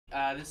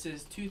This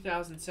is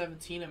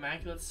 2017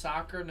 Immaculate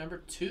Soccer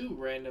number 2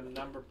 random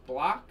number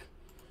block.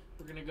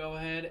 We're going to go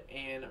ahead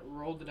and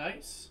roll the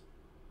dice.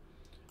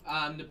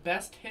 The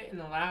best hit in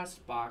the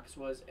last box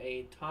was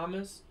a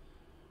Thomas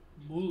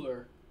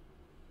Mueller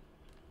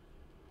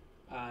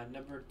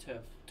number to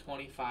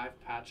 25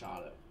 patch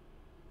auto.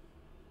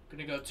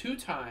 Going to go 2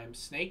 times.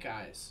 Snake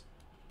Eyes.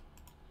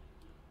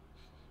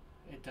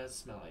 It does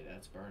smell like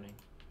that's burning.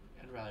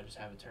 I'd rather just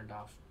have it turned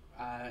off.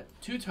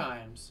 2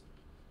 times.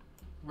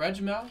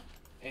 Regmel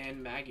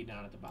and Maggie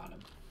down at the bottom.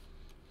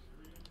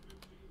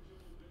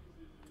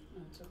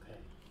 It's okay.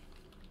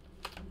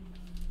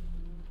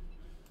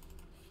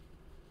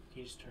 Can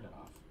you just turn it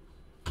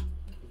off?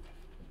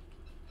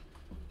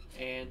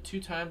 And 2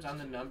 times on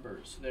the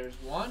numbers. So there's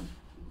 1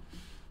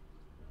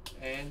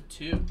 and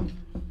 2.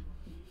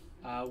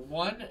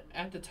 1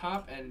 at the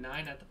top and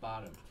 9 at the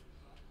bottom.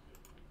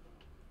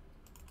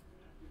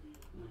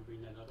 Want to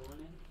bring that other one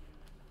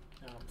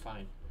in? No, I'm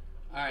fine.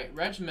 Alright,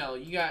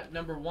 Regmel, you got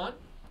number 1.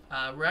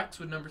 Rex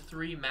with number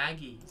 3.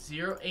 Maggie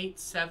 0, 8,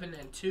 7,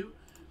 and 2.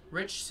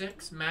 Rich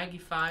 6. Maggie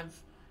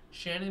 5.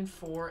 Shannon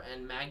 4.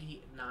 And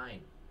Maggie 9.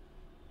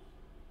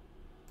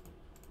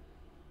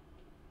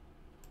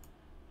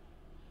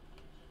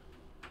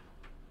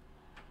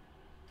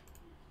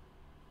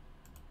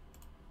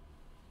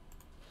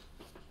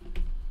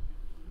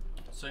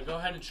 So go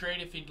ahead and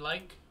trade if you'd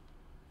like.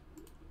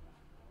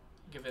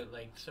 Give it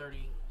like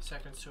 30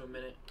 seconds to a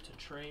minute to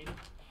trade.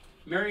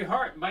 Mary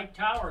Hart, Mike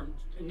Tower.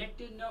 Nick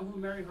didn't know who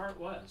Mary Hart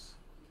was.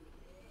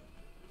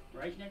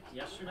 Right, Nick?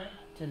 Yesterday?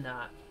 Did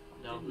not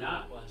know Did who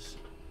not. that was.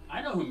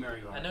 I know who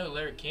Mary Hart I know who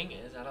Larry King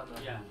is. I don't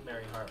know Yeah. who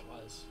Mary Hart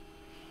was.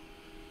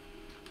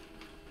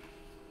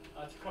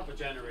 It's a couple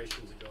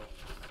generations ago.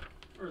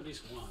 Or at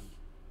least one.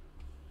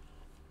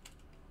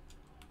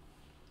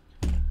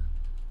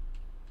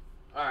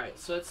 Alright,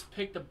 so let's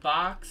pick the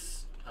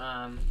box.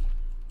 The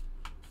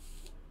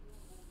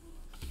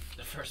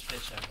first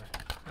pitch ever.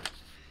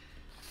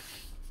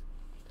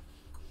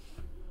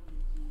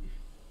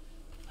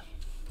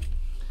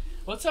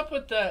 What's up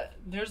with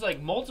there's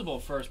like multiple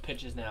first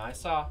pitches now. I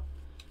saw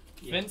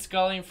Vince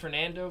Scully and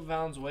Fernando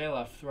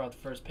Valenzuela throughout the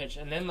first pitch,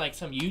 and then like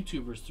some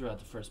YouTubers throughout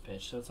the first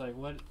pitch. So it's like,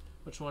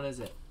 which one is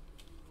it?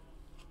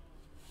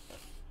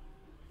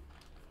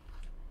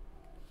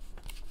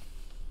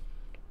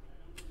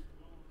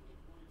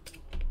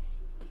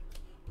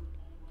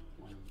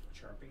 One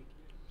Sharpie.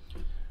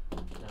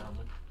 No, I'm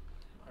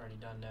already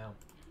done now.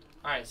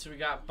 Alright, so we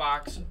got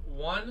box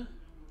 1,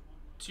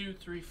 2,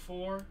 3,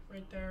 4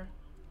 right there.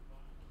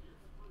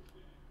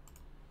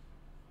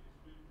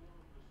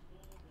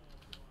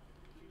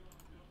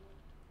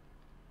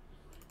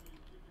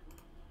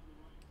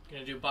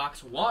 Gonna do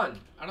box 1.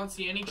 I don't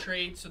see any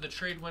trades, so the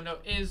trade window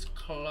is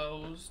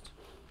closed.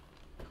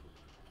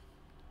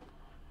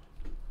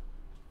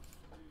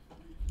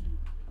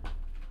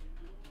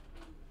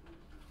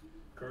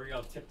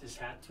 Gurriel tipped his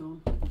hat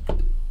to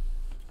him.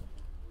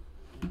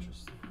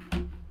 Interesting.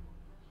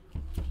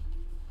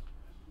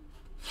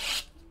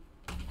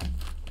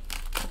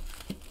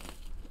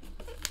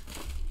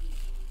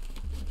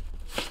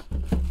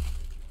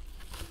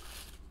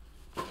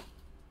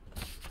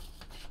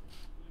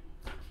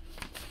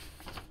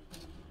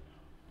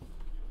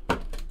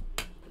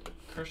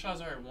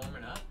 Kershaw's already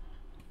warming up.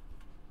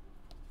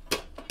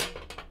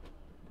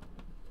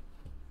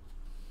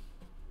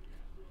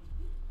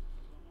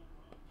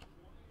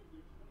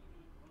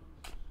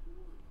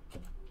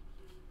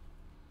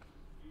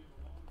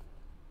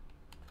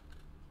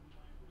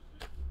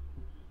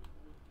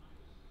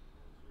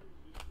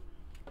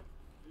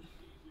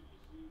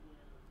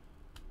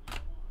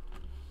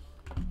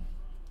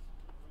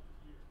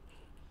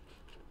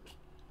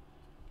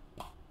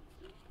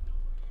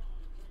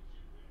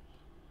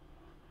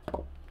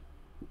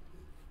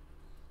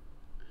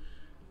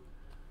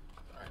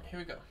 Here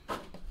we go.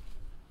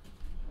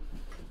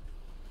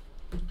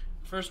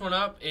 First one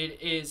up, it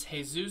is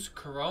Jesus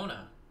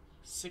Corona,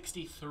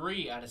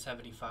 63 out of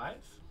 75.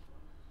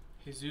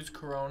 Jesus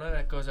Corona,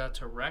 that goes out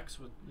to Rex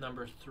with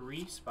number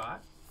 3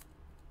 spot.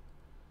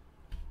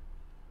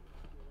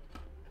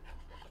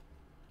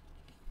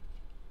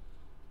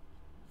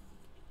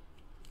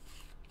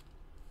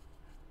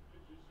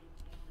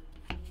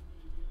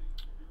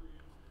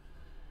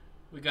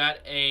 We got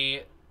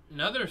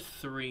another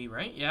 3,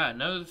 right? Yeah,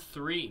 another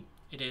 3.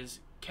 It is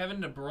Kevin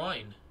De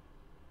Bruyne,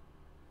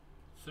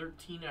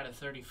 13 out of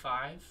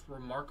 35.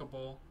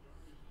 Remarkable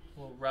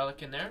little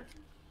relic in there.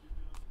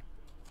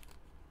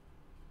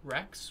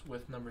 Rex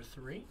with number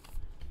 3.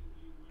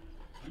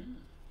 2.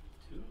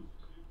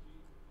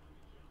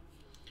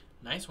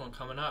 Nice one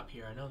coming up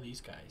here. I know these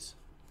guys.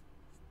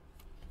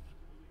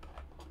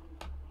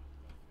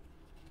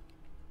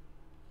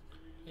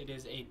 It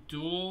is a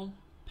dual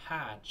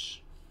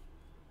patch.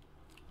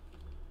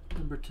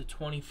 Number to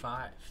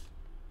 25.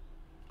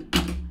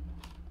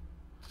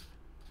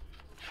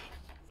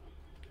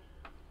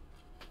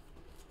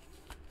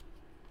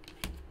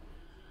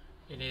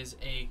 It is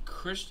a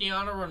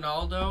Cristiano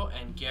Ronaldo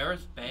and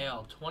Gareth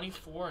Bale,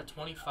 24 and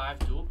 25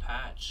 dual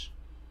patch.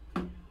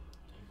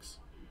 Thanks.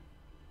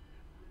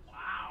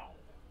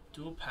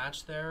 dual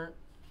patch there.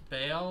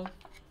 Bale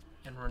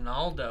and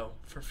Ronaldo.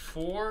 For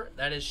 4,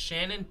 that is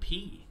Shannon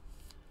P.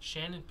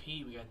 Shannon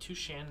P. We got 2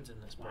 Shannons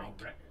in this break. Wow,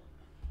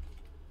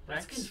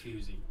 that's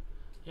confusing.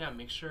 Yeah,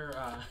 make sure.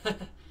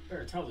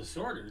 Better tell the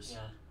sorters.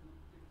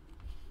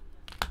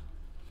 Yeah.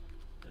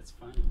 That's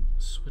funny.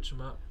 Switch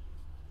them up.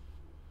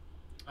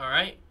 All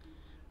right.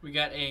 We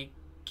got a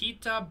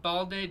Kita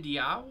Balde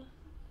Diao.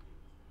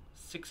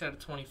 6 out of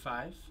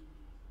 25.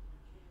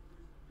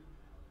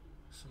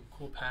 Some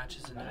cool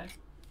patches in there.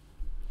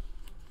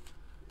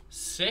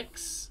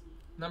 6.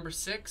 Number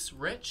 6,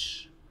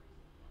 Rich.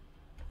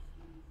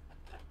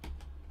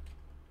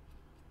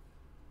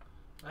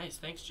 Nice.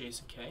 Thanks,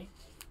 Jason K.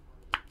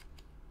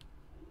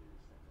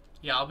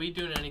 Yeah, I'll be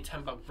doing any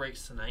 $10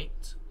 breaks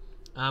tonight.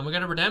 We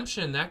got a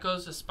redemption. That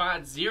goes to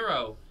spot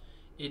 0.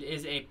 It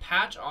is a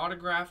patch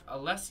autograph,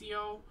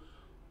 Alessio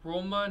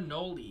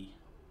Romagnoli.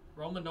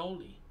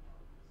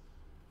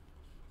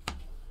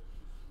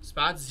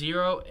 Spot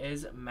 0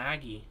 is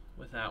Maggie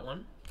with that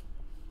one.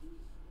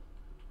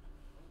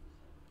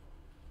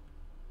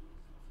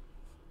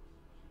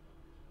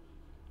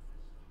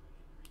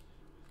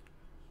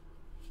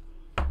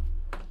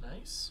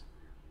 Nice.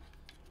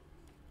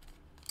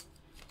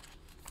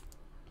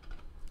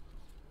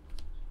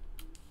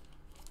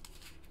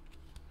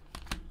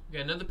 We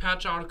got another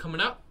patch auto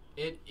coming up.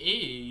 It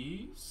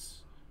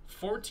is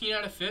 14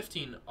 out of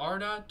 15,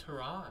 Arda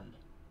Turan.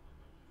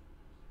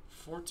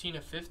 14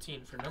 of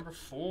 15 for number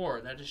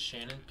 4. That is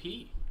Shannon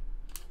P.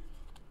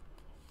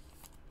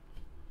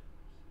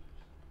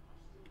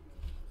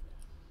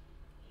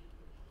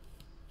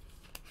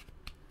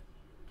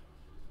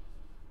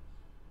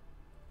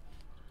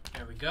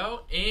 There we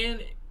go.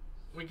 And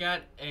we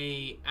got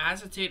a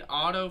acetate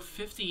auto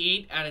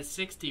 58 out of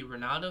 60,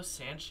 Ronaldo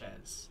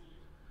Sanchez.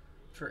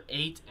 For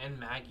 8 and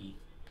Maggie.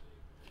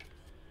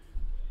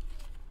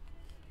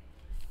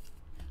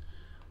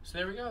 So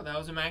there we go. That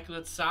was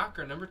Immaculate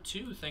Soccer number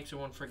 2. Thanks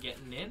everyone for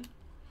getting in.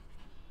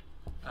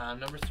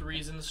 Number 3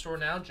 is in the store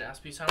now.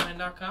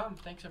 JaspysHotline.com.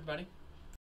 Thanks everybody.